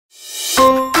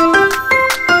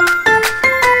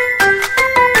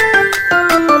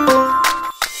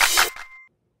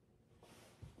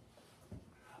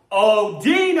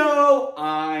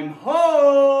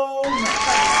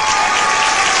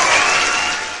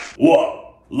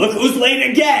Whoa, look who's late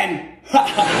again!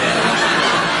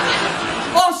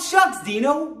 Oh, shucks,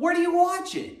 Dino, what are you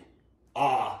watching?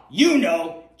 You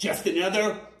know, just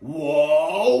another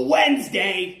Whoa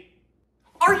Wednesday.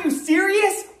 Are you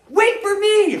serious? Wait for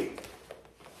me!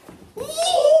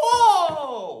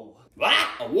 Whoa!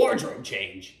 Ah, a wardrobe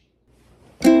change.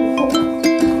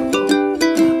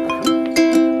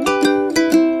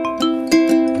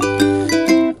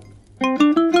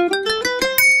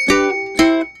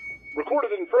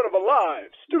 Recorded in front of a live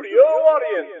studio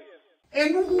audience.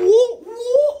 And whoa!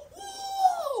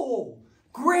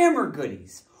 Grammar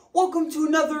goodies, welcome to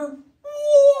another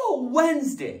Whoa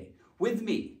Wednesday with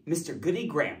me, Mr. Goodie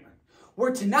Grammar,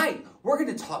 where tonight we're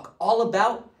going to talk all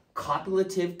about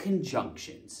copulative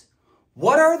conjunctions.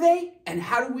 What are they and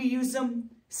how do we use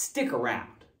them? Stick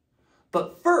around.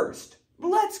 But first,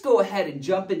 let's go ahead and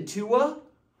jump into a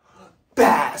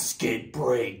basket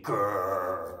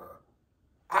breaker.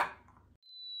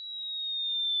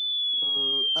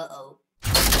 Uh-oh.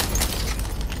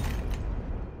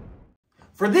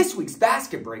 For this week's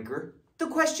basket breaker, the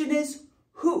question is,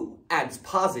 who adds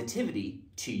positivity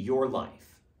to your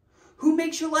life? Who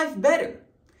makes your life better?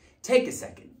 Take a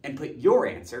second and put your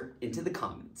answer into the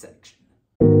comment section.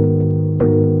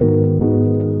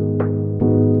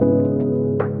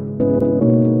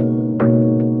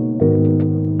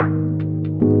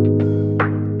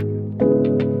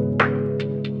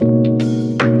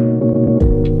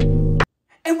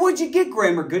 And what'd you get,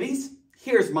 grammar goodies?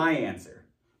 Here's my answer.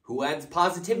 Who adds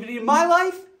positivity to my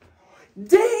life?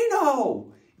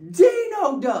 Dino!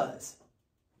 Dino does.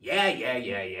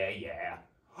 Yeah.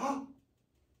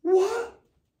 What?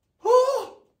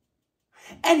 Oh!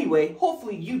 Anyway,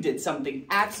 hopefully you did something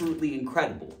absolutely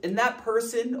incredible, and that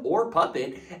person or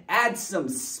puppet adds some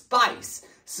spice,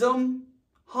 some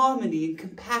harmony and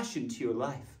compassion to your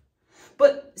life.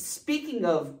 But speaking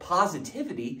of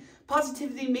positivity,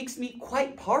 positivity makes me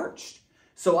quite parched.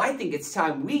 So I think it's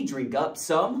time we drink up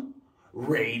some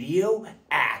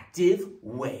radioactive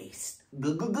waste.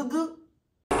 3,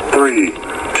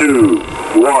 2,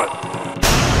 1.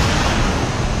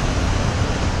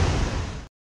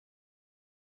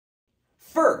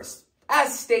 First,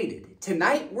 as stated,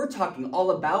 tonight we're talking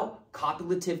all about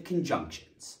copulative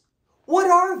conjunctions. What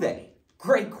are they?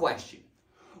 Great question.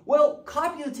 Well,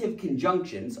 copulative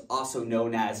conjunctions, also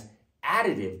known as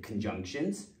additive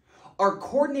conjunctions, are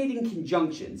coordinating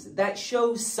conjunctions that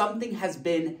show something has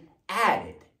been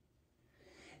added.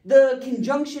 The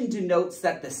conjunction denotes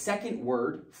that the second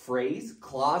word, phrase,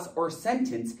 clause, or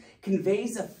sentence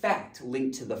conveys a fact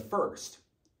linked to the first.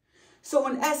 So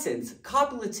in essence,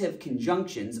 copulative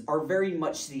conjunctions are very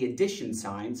much the addition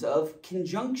signs of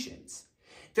conjunctions.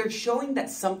 They're showing that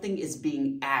something is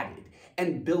being added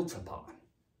and built upon.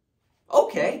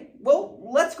 Okay, well,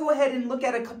 let's go ahead and look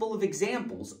at a couple of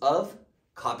examples of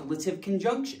copulative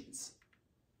conjunctions.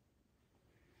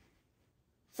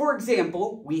 For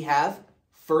example, we have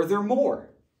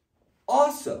furthermore,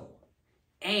 also,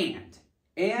 and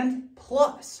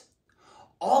plus.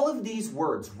 All of these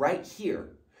words right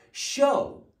here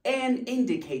show and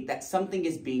indicate that something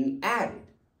is being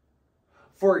added.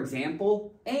 For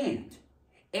example, and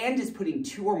is putting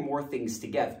two or more things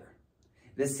together.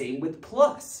 The same with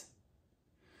plus.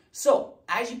 So,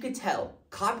 as you could tell,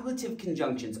 copulative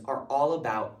conjunctions are all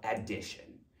about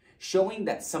addition, showing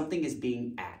that something is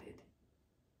being added.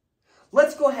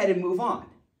 Let's go ahead and move on.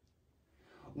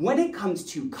 When it comes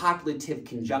to copulative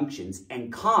conjunctions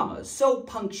and commas, so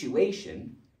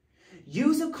punctuation,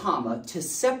 use a comma to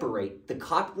separate the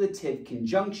copulative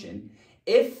conjunction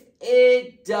if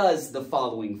it does the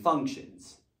following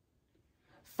functions.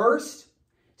 First,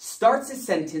 starts a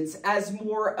sentence as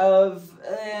more of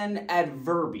an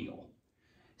adverbial.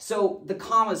 So the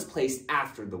comma is placed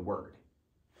after the word.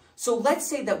 So let's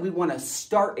say that we want to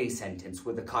start a sentence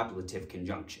with a copulative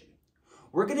conjunction.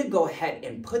 We're going to go ahead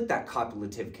and put that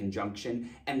copulative conjunction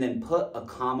and then put a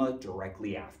comma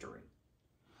directly after it.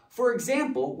 For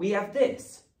example, we have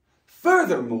this.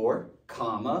 Furthermore,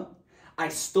 comma, I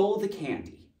stole the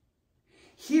candy.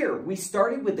 Here, we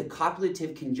started with the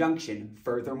copulative conjunction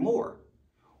furthermore.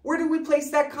 Where do we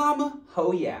place that comma?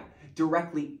 Oh yeah,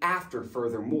 directly after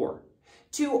furthermore,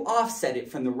 to offset it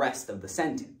from the rest of the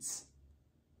sentence.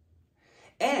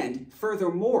 And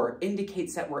furthermore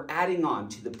indicates that we're adding on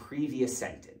to the previous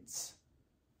sentence.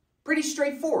 Pretty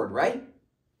straightforward, right?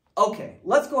 Okay,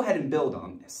 let's go ahead and build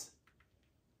on this.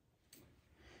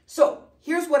 So,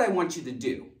 here's what I want you to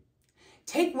do.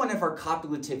 Take one of our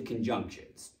copulative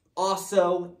conjunctions,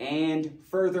 also, and,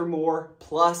 furthermore,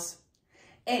 plus,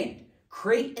 and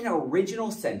create an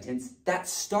original sentence that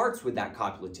starts with that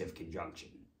copulative conjunction.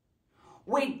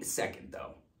 Wait a second,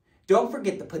 though. don't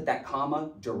forget to put that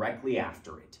comma directly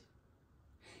after it.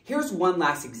 Here's one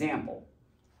last example.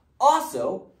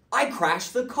 Also, I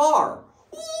crashed the car.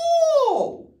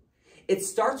 Whoa! It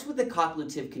starts with the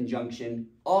copulative conjunction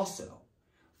also,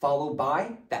 followed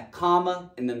by that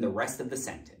comma and then the rest of the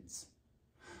sentence.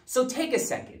 So take a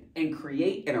second and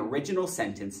create an original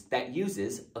sentence that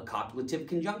uses a copulative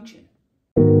conjunction.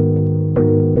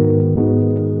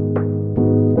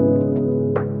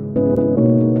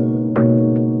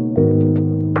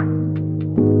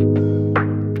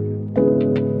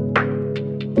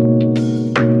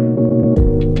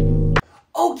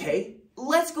 Okay,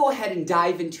 let's go ahead and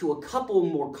dive into a couple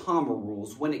more comma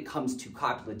rules when it comes to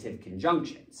copulative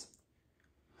conjunctions.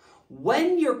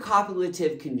 When your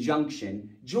copulative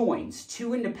conjunction joins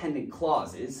two independent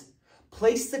clauses,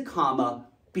 place the comma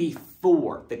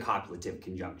before the copulative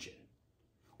conjunction.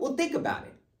 Well, think about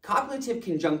it. Copulative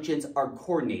conjunctions are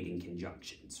coordinating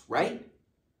conjunctions, right?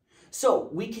 So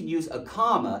we can use a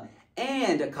comma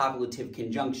and a copulative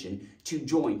conjunction to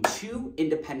join two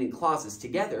independent clauses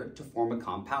together to form a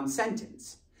compound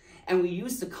sentence. And we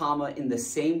use the comma in the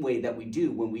same way that we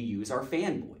do when we use our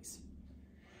fanboys.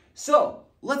 So,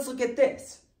 let's look at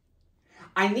this.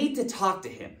 I need to talk to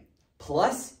him.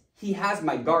 Plus, he has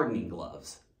my gardening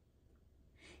gloves.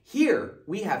 Here,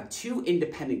 we have two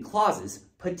independent clauses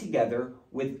put together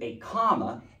with a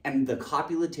comma and the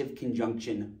copulative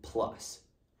conjunction plus,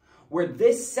 where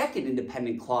this second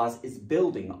independent clause is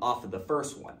building off of the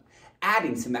first one,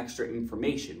 adding some extra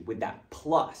information with that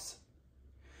plus.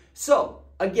 So,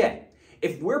 again,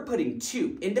 if we're putting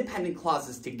two independent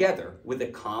clauses together with a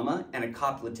comma and a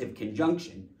copulative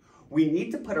conjunction, we need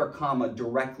to put our comma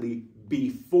directly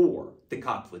before the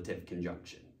copulative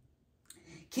conjunction.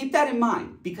 Keep that in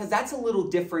mind because that's a little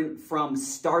different from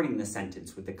starting the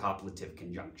sentence with the copulative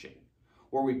conjunction,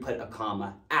 where we put a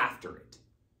comma after it.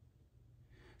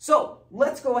 So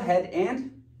let's go ahead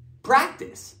and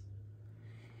practice.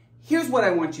 Here's what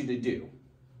I want you to do.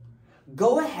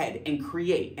 Go ahead and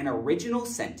create an original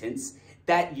sentence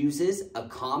that uses a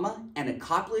comma and a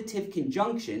copulative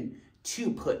conjunction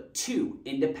to put two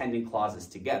independent clauses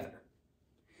together.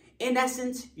 In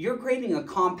essence, you're creating a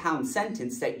compound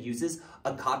sentence that uses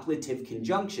a copulative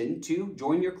conjunction to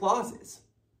join your clauses.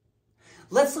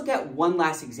 Let's look at one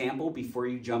last example before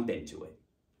you jump into it.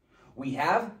 We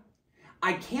have,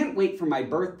 I can't wait for my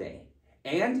birthday,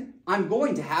 and I'm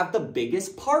going to have the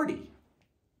biggest party.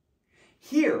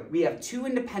 Here, we have two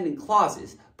independent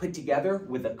clauses put together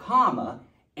with a comma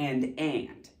and,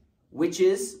 which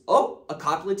is, a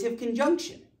copulative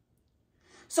conjunction.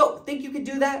 So, think you could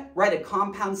do that? Write a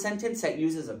compound sentence that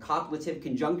uses a copulative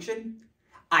conjunction?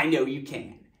 I know you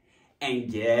can.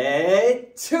 And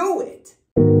get to it!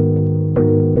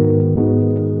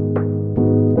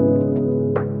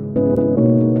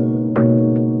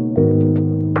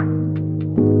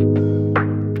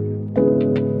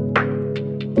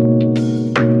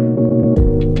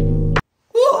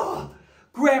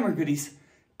 Grammar goodies,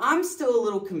 I'm still a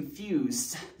little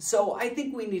confused, so I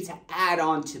think we need to add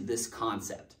on to this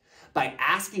concept by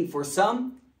asking for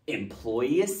some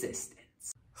employee assistance.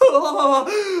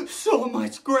 Oh, so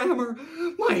much grammar.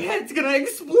 My head's gonna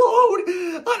explode.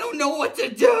 I don't know what to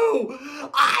do.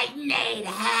 I need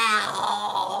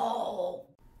help.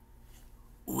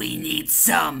 We need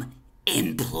some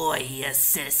employee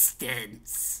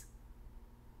assistance.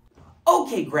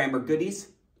 Okay, grammar goodies.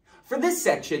 For this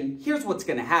section, here's what's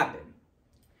going to happen.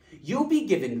 You'll be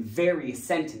given various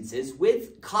sentences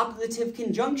with copulative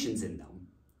conjunctions in them.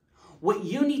 What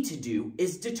you need to do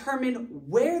is determine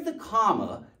where the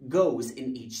comma goes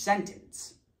in each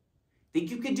sentence.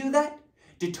 Think you could do that?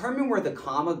 Determine where the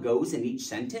comma goes in each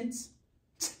sentence?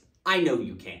 I know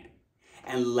you can.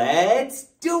 And let's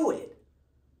do it.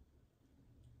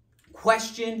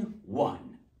 Question 1.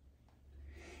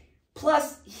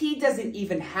 Plus, he doesn't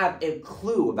even have a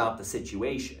clue about the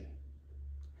situation.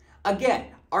 Again,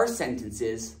 our sentence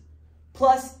is,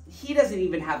 plus, he doesn't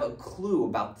even have a clue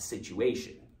about the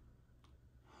situation.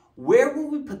 Where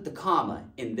will we put the comma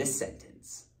in this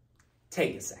sentence?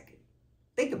 Take a second.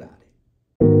 Think about it.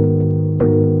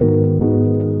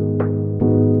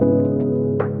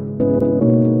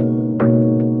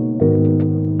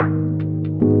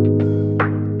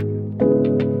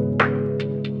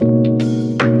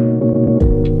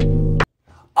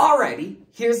 Alrighty,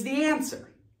 here's the answer.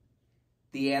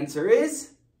 The answer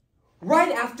is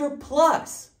right after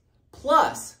plus.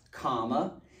 Plus,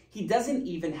 comma, he doesn't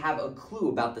even have a clue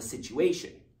about the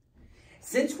situation.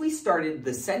 Since we started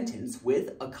the sentence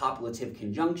with a copulative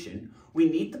conjunction, we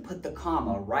need to put the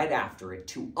comma right after it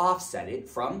to offset it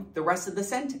from the rest of the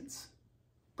sentence.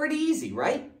 Pretty easy,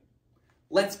 right?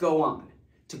 Let's go on.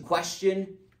 to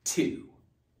question 2.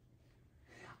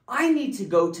 I need to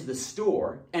go to the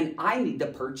store and I need to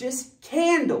purchase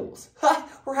candles. Ha!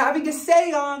 We're having a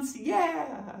seance,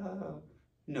 yeah!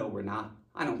 No, we're not.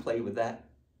 I don't play with that.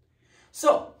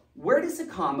 So, where does the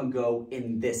comma go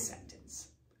in this sentence?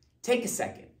 Take a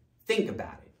second, think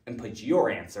about it, and put your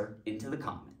answer into the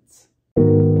comments.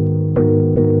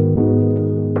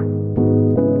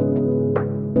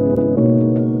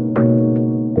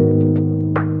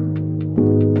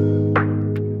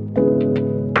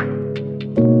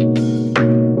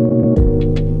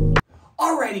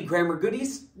 Alrighty, grammar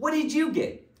goodies, what did you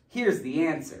get? Here's the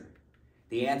answer.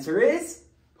 The answer is,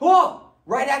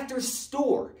 right after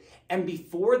store and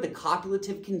before the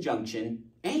copulative conjunction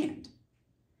and.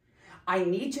 I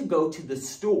need to go to the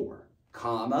store,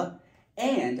 comma,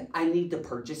 and I need to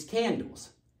purchase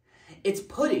candles. It's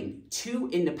putting 2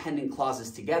 independent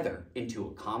clauses together into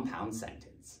a compound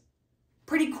sentence.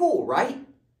 Pretty cool, right?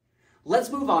 Let's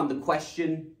move on to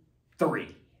question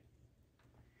 3.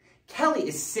 Kelly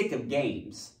is sick of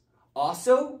games.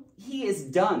 Also, he is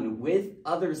done with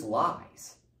others'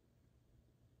 lies.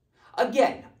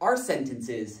 Again, our sentence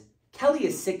is, Kelly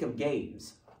is sick of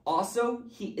games. Also,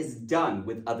 he is done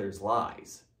with others'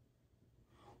 lies.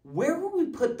 Where will we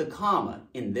put the comma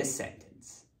in this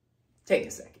sentence? Take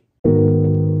a second.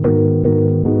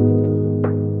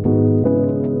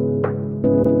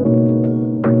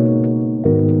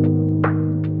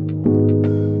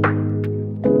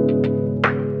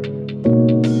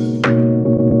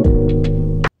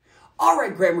 All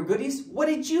right, grammar goodies, what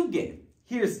did you get?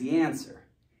 Here's the answer.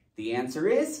 The answer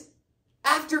is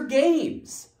after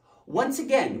games. Once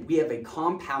again, we have a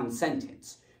compound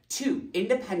sentence. 2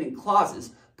 independent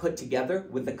clauses put together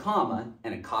with a comma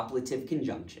and a copulative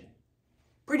conjunction.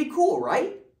 Pretty cool,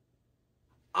 right?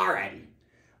 Alrighty,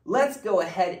 let's go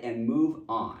ahead and move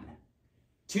on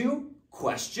to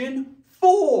question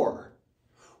 4.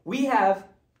 We have,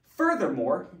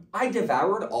 furthermore, I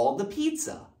devoured all the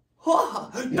pizza.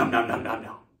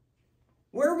 No.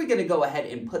 Where are we going to go ahead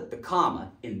and put the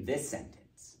comma in this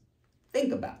sentence?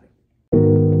 Think about it.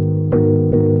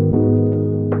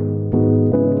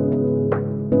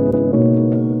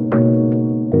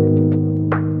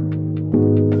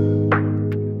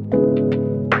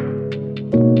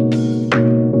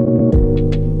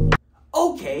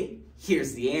 Okay,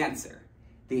 here's the answer.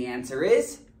 The answer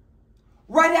is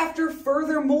right after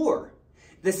furthermore.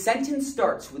 The sentence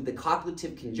starts with the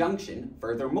copulative conjunction,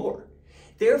 furthermore.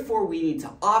 Therefore, we need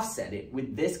to offset it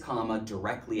with this comma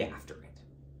directly after it.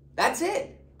 That's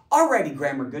it. Alrighty,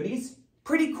 grammar goodies.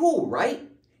 Pretty cool, right?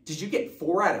 Did you get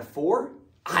 4 out of 4?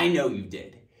 I know you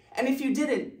did. And if you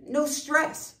didn't, no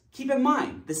stress. Keep in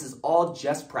mind, this is all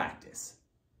just practice.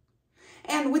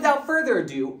 And without further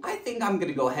ado, I think I'm going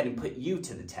to go ahead and put you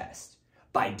to the test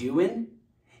by doing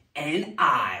an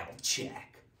aisle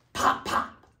check. Pop,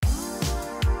 pop.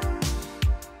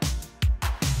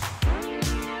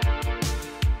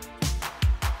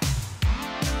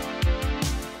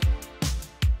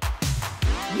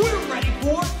 We're ready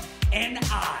for an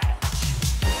aisle.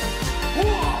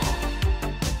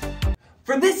 Whoa.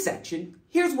 For this section,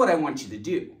 here's what I want you to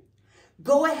do.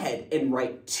 Go ahead and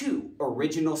write 2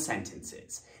 original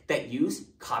sentences that use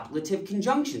copulative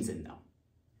conjunctions in them.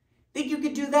 Think you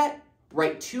could do that?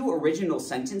 Write 2 original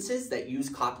sentences that use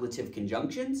copulative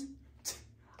conjunctions?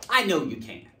 I know you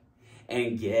can.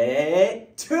 And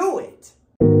get to it.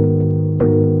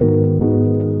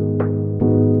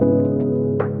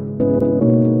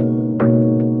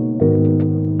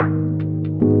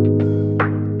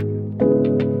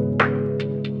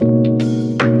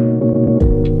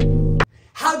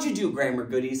 Grammar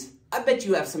goodies, I bet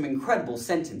you have some incredible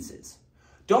sentences.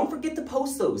 Don't forget to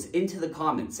post those into the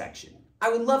comment section. I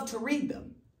would love to read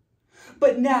them.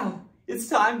 But now, it's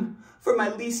time for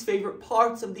my least favorite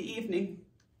parts of the evening.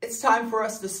 It's time for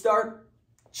us to start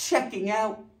checking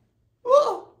out.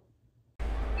 Whoa.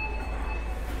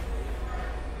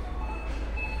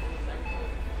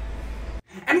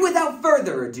 And without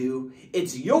further ado,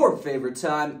 it's your favorite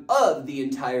time of the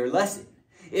entire lesson.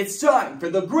 It's time for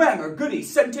the Grammar Goodie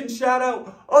Sentence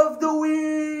Shoutout of the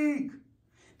Week!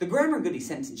 The Grammar Goodie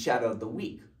Sentence Shoutout of the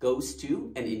Week goes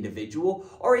to an individual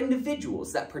or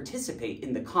individuals that participate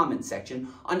in the comment section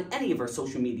on any of our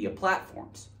social media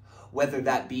platforms, whether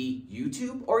that be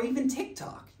YouTube or even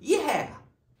TikTok. Yeah!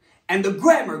 And the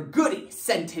Grammar Goodie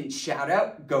Sentence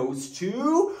Shoutout goes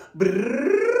to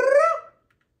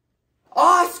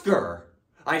Oscar!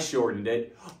 I shortened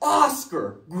it.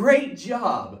 Oscar, great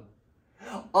job!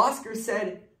 Oscar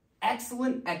said,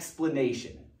 excellent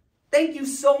explanation. Thank you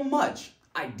so much.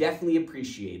 I definitely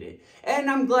appreciate it. And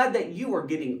I'm glad that you are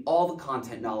getting all the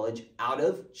content knowledge out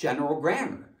of General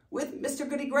Grammar with Mr.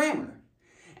 Goodie Grammar.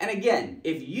 And again,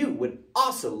 if you would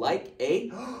also like a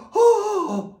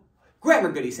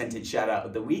Grammar Goodie sentence shout out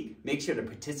of the week, make sure to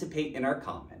participate in our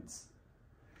comments.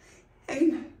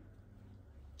 And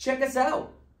check us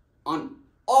out on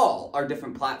all our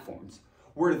different platforms.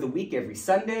 Word of the Week every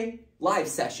Sunday, live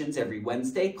sessions every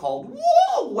Wednesday called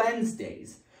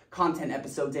Wednesdays, content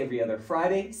episodes every other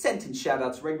Friday, sentence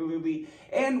shoutouts regularly,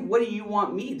 and what do you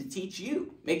want me to teach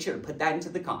you? Make sure to put that into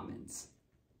the comments.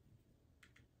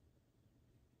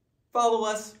 Follow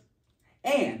us,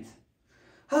 and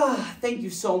thank you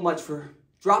so much for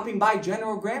dropping by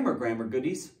General Grammar, Grammar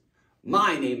Goodies.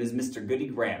 My name is Mr. Goodie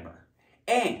Grammar,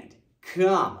 and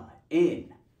come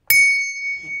in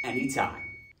anytime.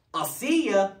 I'll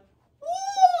see ya.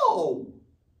 Whoa!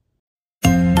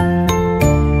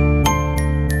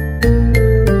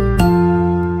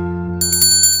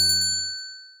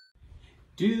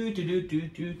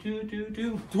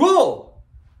 Whoa!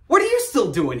 What are you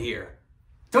still doing here?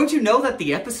 Don't you know that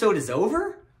the episode is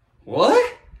over?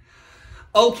 What?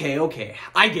 Okay,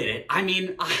 I get it. I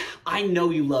mean, I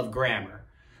know you love grammar.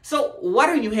 So why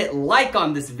don't you hit like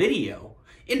on this video?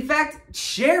 In fact,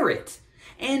 share it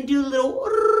and do a little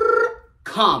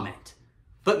comment.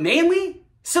 But mainly,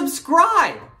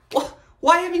 subscribe.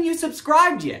 Why haven't you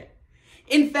subscribed yet?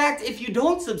 In fact, if you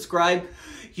don't subscribe,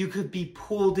 you could be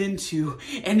pulled into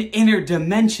an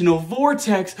interdimensional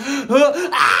vortex.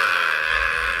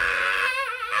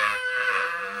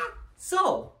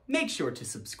 So, make sure to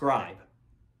subscribe.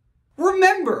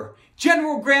 Remember,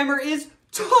 General Grammar is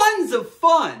tons of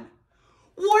fun.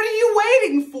 What are you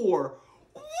waiting for?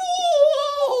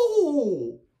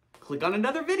 Whoa! Click on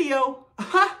another video.